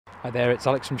Hi there, it's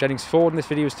Alex from Jennings Ford, and this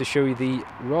video is to show you the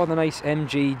rather nice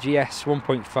MG GS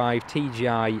 1.5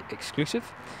 TGI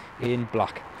exclusive in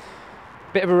black.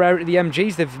 Bit of a rarity, the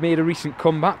MGs, they've made a recent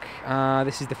comeback.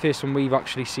 This is the first one we've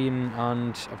actually seen,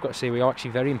 and I've got to say we are actually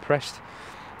very impressed.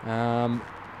 The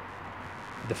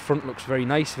front looks very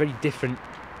nice, very different.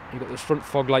 You've got those front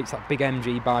fog lights, that big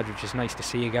MG badge, which is nice to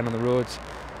see again on the roads.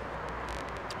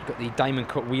 You've got the diamond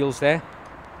cut wheels there,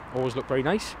 always look very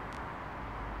nice.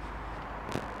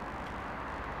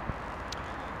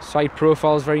 Side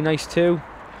profile is very nice too.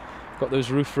 Got those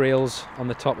roof rails on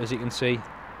the top, as you can see.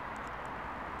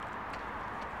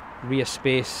 Rear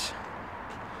space,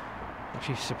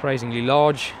 actually surprisingly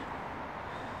large,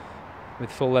 with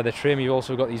full leather trim. You've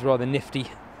also got these rather nifty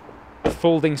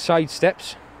folding side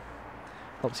steps.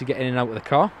 Helps you get in and out of the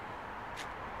car.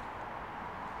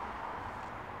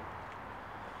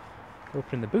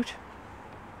 Open the boot.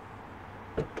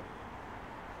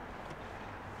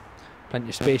 Plenty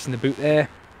of space in the boot there,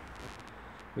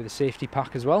 with a safety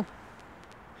pack as well.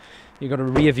 You've got a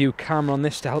rear view camera on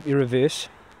this to help you reverse.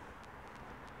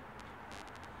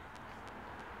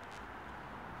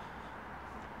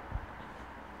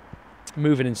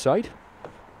 Moving inside,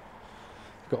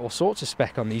 got all sorts of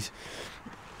spec on these.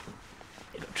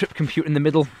 You've got trip computer in the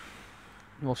middle.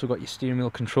 You've also got your steering wheel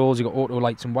controls. You've got auto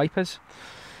lights and wipers.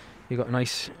 You've got a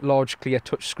nice large clear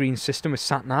touchscreen system with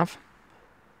sat nav.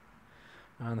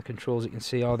 And the controls you can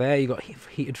see are there. You've got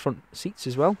heated front seats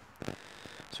as well,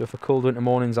 so for cold winter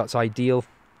mornings that's ideal.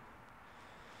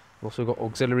 You've also got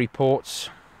auxiliary ports,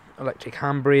 electric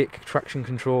handbrake, traction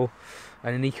control,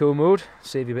 and an eco mode,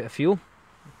 save you a bit of fuel.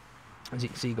 As you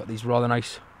can see, you've got these rather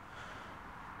nice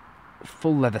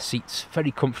full leather seats, very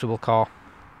comfortable car,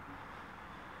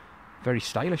 very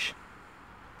stylish.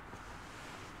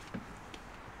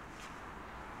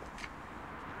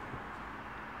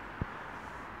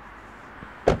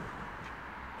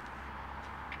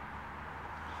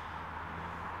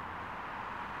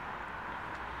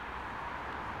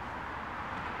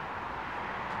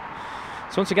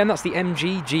 So once again, that's the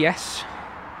MG GS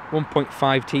 1.5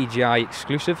 TGI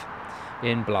exclusive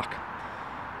in black.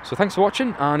 So thanks for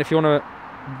watching, and if you want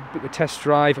to book a test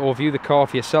drive or view the car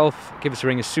for yourself, give us a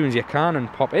ring as soon as you can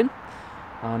and pop in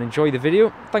and enjoy the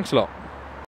video. Thanks a lot.